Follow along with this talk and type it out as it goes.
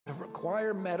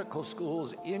require medical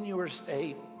schools in your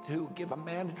state to give a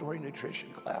mandatory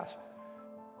nutrition class.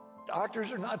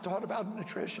 Doctors are not taught about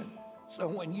nutrition. So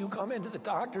when you come into the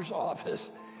doctor's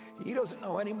office, he doesn't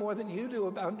know any more than you do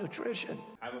about nutrition.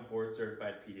 I'm a board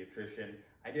certified pediatrician.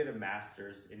 I did a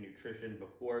master's in nutrition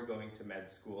before going to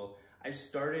med school. I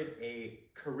started a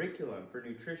curriculum for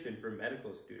nutrition for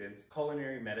medical students,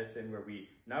 culinary medicine, where we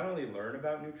not only learn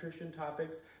about nutrition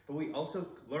topics, but we also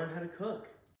learn how to cook.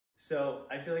 So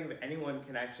I feel like if anyone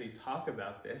can actually talk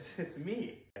about this, it's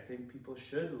me. I think people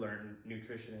should learn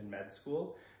nutrition in med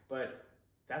school, but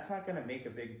that's not going to make a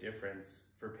big difference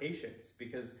for patients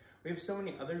because we have so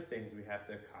many other things we have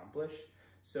to accomplish.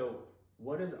 So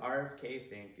what does RFK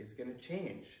think is going to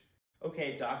change?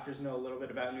 Okay, doctors know a little bit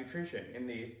about nutrition. In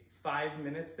the 5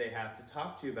 minutes they have to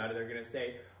talk to you about it, they're going to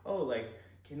say, oh, like,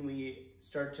 can we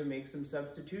start to make some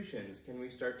substitutions? Can we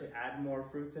start to add more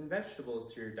fruits and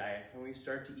vegetables to your diet? Can we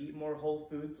start to eat more whole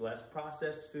foods, less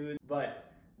processed food?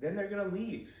 But then they're going to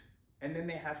leave. And then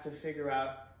they have to figure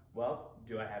out, well,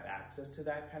 do I have access to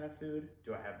that kind of food?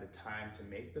 Do I have the time to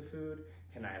make the food?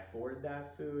 Can I afford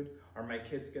that food? Are my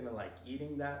kids gonna like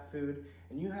eating that food?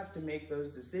 And you have to make those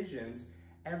decisions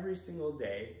every single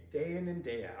day, day in and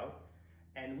day out.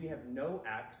 And we have no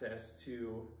access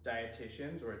to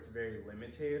dietitians, or it's very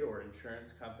limited, or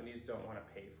insurance companies don't wanna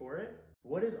pay for it.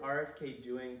 What is RFK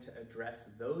doing to address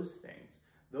those things?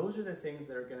 Those are the things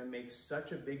that are gonna make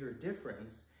such a bigger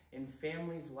difference in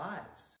families' lives.